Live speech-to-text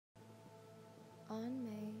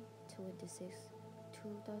26,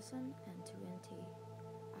 2020,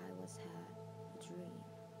 I was had a dream.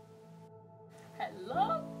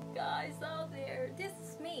 Hello guys out there, this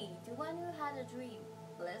is me, the one who had a dream.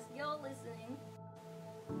 Let's go listening.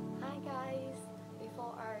 Hi guys,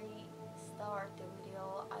 before I start the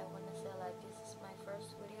video, I want to say like this is my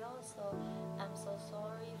first video, so I'm so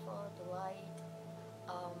sorry for the light,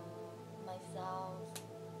 my sounds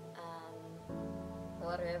and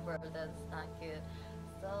whatever that's not good.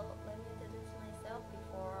 So let me introduce myself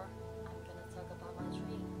before I'm gonna talk about my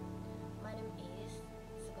dream. My name is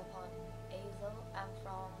Sukapon Azel. I'm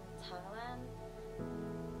from Thailand.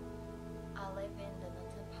 I live in the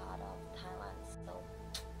northern part of Thailand, so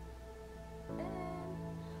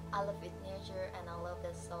I love it nature and I love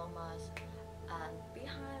it so much. And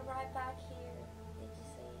behind right back here, did you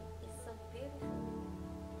see? It's so beautiful.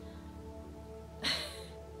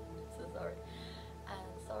 So sorry. And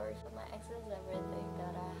sorry for my accents, everything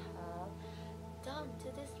that I have done to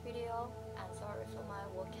this video, and sorry for my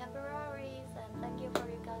vocabularies, and thank you for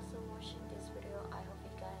you guys for watching this video. I hope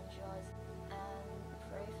you guys enjoy, and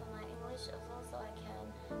pray for my English also, so I can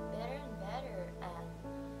better and better, and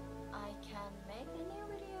I can make new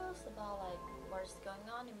videos about like what's going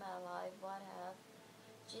on in my life, what have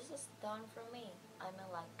Jesus done for me. I mean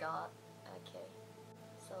like God. Okay,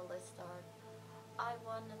 so let's start. I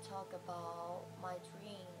want to talk about my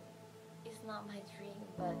dream. It's not my dream,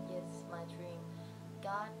 but it's my dream.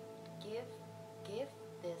 God give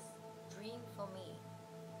this dream for me.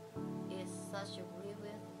 It's such a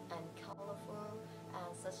vivid and colorful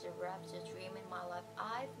and such a rapture dream in my life.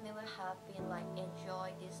 I've never have been like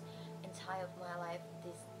enjoy this entire of my life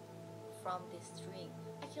from this dream.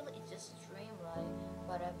 Actually, it's just a dream, right?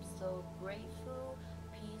 But I'm so grateful,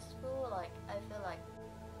 peaceful. Like I feel like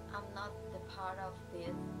I'm not the part of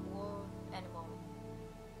this world anymore.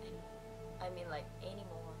 I mean like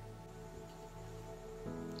anymore.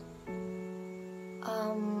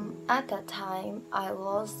 At that time, I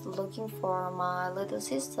was looking for my little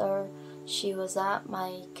sister. She was at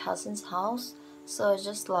my cousin's house, so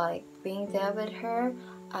just like being there with her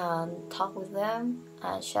and talk with them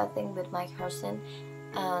and chatting with my cousin.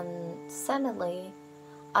 And suddenly,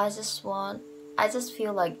 I just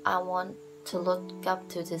feel like I want to look up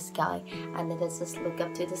to the sky, and then I just look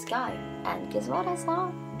up to the sky, and guess what I saw?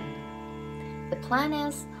 The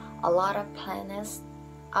planets, a lot of planets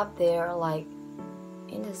up there, like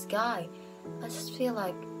in the sky. I just feel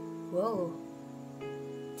like, whoa,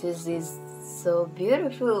 this is so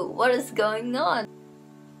beautiful. What is going on?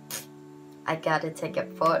 I gotta take a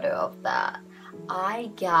photo of that.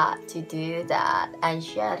 I got to do that and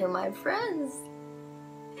share to my friends.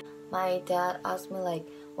 My dad asked me like,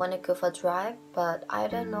 wanna go for a drive, but I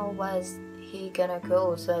don't know where he gonna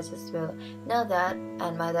go, so I just will know that.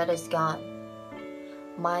 And my dad is gone.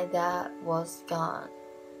 My dad was gone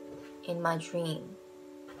in my dream.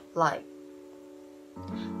 Like,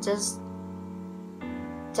 just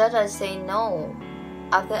that I say no.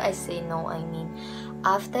 After I say no,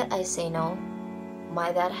 after I say no,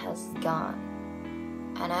 my dad has gone,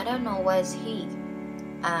 and I don't know where is he.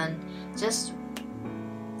 And just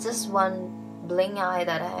one blink eye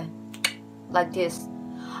that I like this.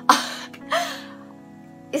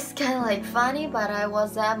 It's kind of like funny, but I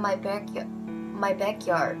was at my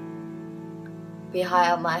backyard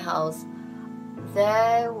behind my house.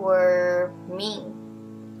 There were me,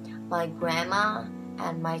 my grandma,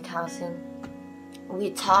 and my cousin.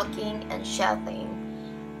 We talking and chatting,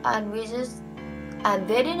 and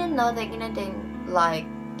they didn't know they're gonna think like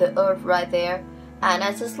the earth right there. And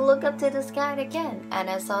I just looked up to the sky again, and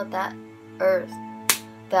I saw that earth,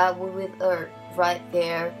 that with earth right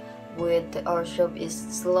there, with the earthship is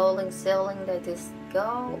slowly sailing like this.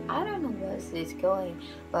 I don't know where it's going,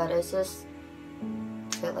 but it's just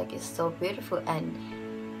feel like it's so beautiful and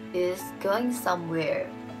it's going somewhere.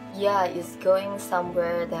 Yeah, it's going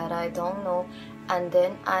somewhere that I don't know. And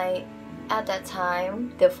then at that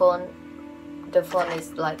time, the phone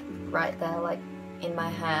is like right there, like in my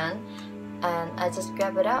hand, and I just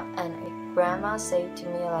grab it up, and grandma said to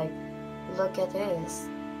me like, look at this.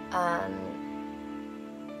 And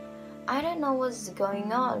I don't know what's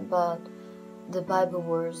going on, but the Bible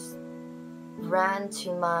words ran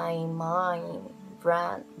to my mind,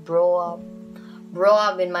 brought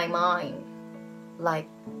up in my mind. Like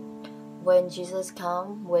when Jesus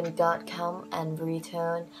come, when God come and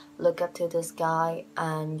return, look up to the sky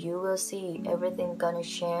and you will see everything gonna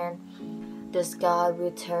shine. The sky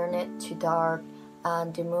will turn it to dark,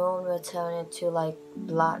 and the moon will turn it to like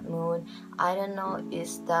blood moon. I don't know,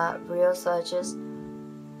 is that real? So I just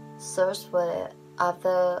search for it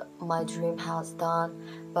after my dream has done.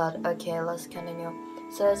 But okay, let's continue.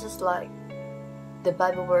 So it's just like the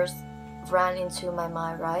Bible verse ran into my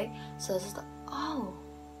mind, right? So it's just like, oh,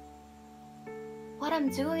 what I'm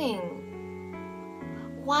doing?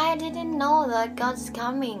 Why I didn't know that God's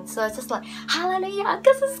coming? So it's just like, hallelujah,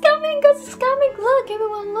 God is coming, God is coming, look,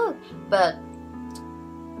 everyone look. But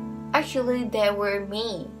actually they were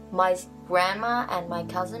me, my grandma and my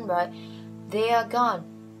cousin, right? They are gone.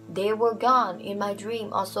 They were gone in my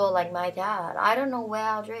dream. Also like my dad. I don't know where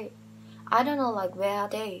are they. I don't know like where are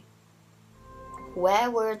they.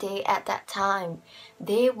 Where were they at that time?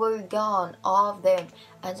 They were gone, all of them.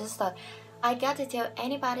 And just like, I got to tell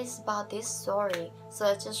anybody about this story. So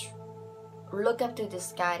I just look up to the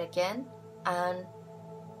sky again, and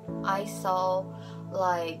I saw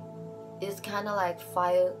like it's kind of like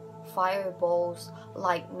fireballs,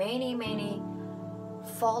 like many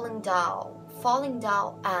falling down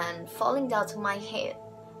and falling down to my head.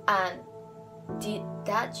 And did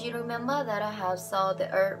you remember that I have saw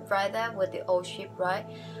the earth right there with the old ship, right?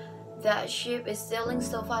 That ship is sailing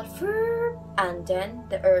so fast, and then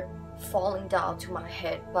the earth falling down to my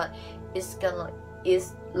head, but it's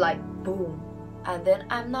like boom, and then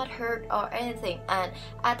I'm not hurt or anything. And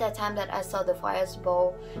at that time that I saw the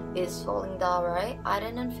fireball is falling down, right? I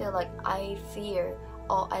didn't feel like I fear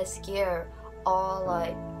or I scare or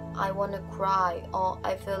like I want to cry or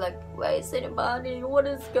I feel like where is anybody? What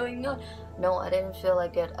is going on? No, I didn't feel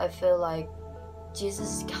like that. I feel like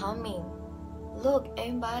Jesus is coming. Look,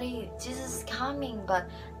 everybody, Jesus is coming, but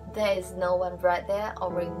there is no one right there,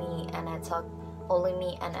 only me, and I talk only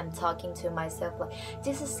me, and I'm talking to myself like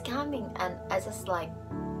Jesus is coming, and I just like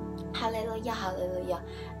hallelujah, hallelujah,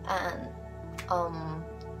 and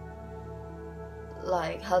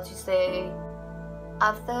like how to say,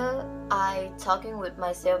 after I talking with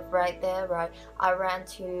myself right there, right, I ran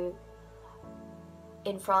to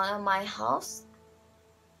in front of my house,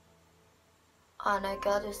 and I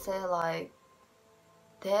got to say like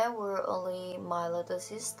there were only my little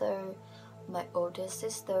sister, my older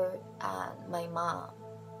sister, and my mom.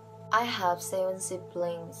 I have 7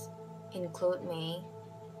 siblings, include me,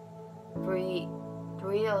 three,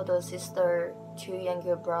 three older sister, 2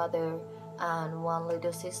 younger brother, and 1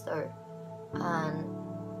 little sister. And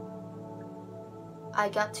I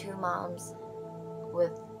got 2 moms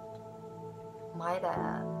with my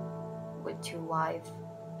dad, with 2 wives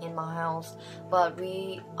in my house, but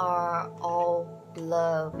we are all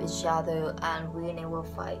love each other and we never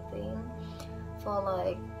fighting for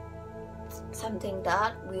like something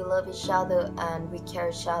that we love each other and we care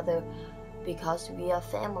each other because we are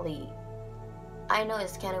family. I know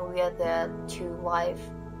it's kind of weird that 2 wife,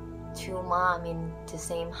 2 mom in the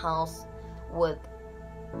same house with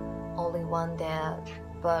only 1 dad,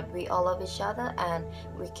 but we all love each other and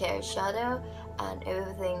we care each other and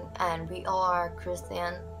everything, and we all are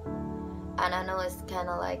Christian. And I know it's kind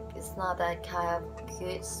of like it's not that kind of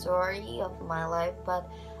good story of my life, but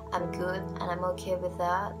I'm good and I'm okay with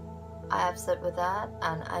that. I accept with that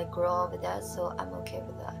and I grow up with that, so I'm okay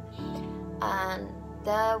with that. And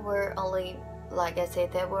there were only, like I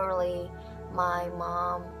said, there were only my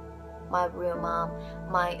mom, my real mom,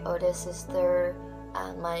 my older sister,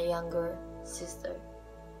 and my younger sister.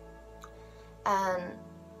 And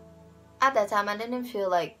at that time I didn't feel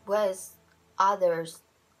like where's others,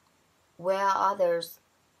 where are others?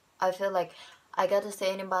 I feel like I gotta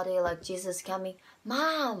say anybody like Jesus coming,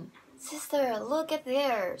 mom, sister, look at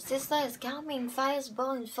there, sister is coming, fire's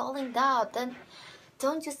blowing, falling down. Then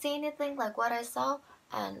don't you see anything like what I saw?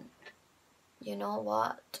 And you know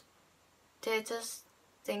what? They're just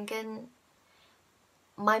thinking,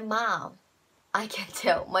 my mom, I can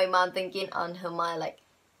tell my mom thinking on her mind like,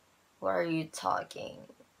 what are you talking?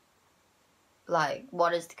 Like,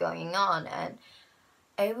 what is going on? And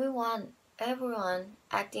everyone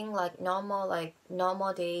acting like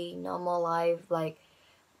normal day, normal life. Like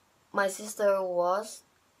my sister was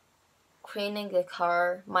cleaning the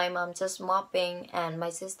car, my mom just mopping, and my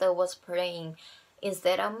sister was praying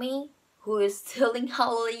instead of me, who is stealing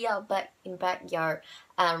hallelujah back in backyard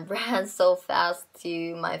and ran so fast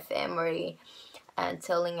to my family and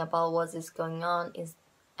telling about what is going on.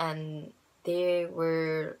 And they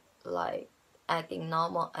were like acting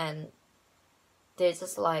normal and they're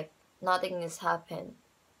just like nothing is happened.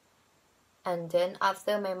 And then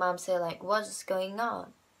after my mom said like, what is going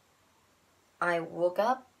on? I woke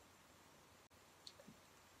up,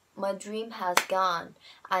 my dream has gone,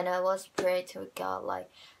 and I was praying to God like,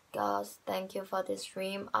 God, thank you for this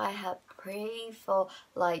dream. I have prayed for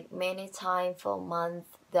like many times for months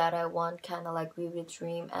that I want kind of like vivid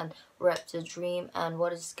dream and rapture dream and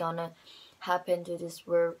what is gonna happen to this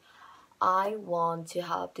world. I want to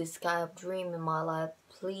have this kind of dream in my life.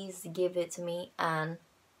 please give it to me. And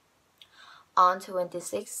on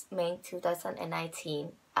 26 May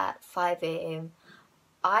 2019 at 5 a.m.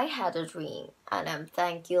 I had a dream, and I'm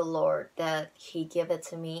thank you Lord that He gave it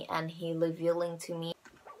to me and He revealing to me.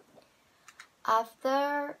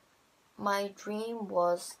 After my dream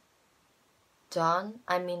was done,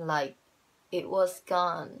 I mean like it was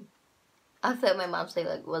gone. After my mom said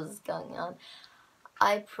like what's going on,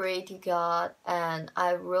 I prayed to God and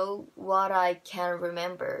I wrote what I can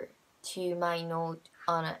remember to my note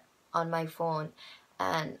on my phone,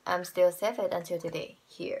 and I'm still saved it until today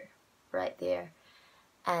here, right there.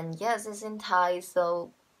 And yes, it's in Thai,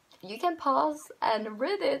 so you can pause and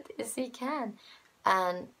read it if you can.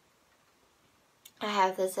 And I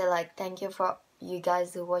have to say like thank you for you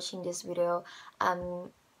guys who watching this video.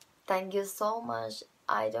 Thank you so much.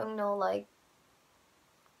 I don't know like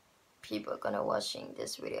people gonna watching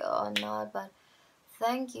this video or not, but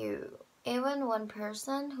thank you. Even one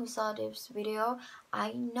person who saw this video,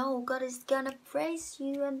 I know God is gonna praise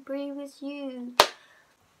you and pray with you.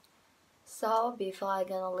 So before I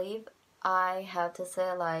gonna leave, I have to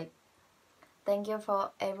say like thank you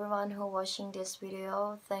for everyone who watching this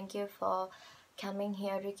video. Thank you for coming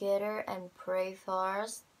here together and pray for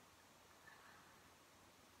us.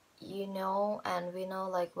 You know, and we know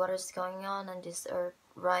like what is going on this earth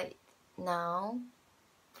right now,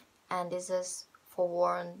 and this is for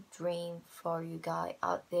one dream for you guys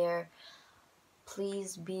out there.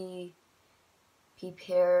 Please be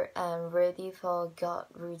prepared and ready for God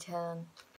return.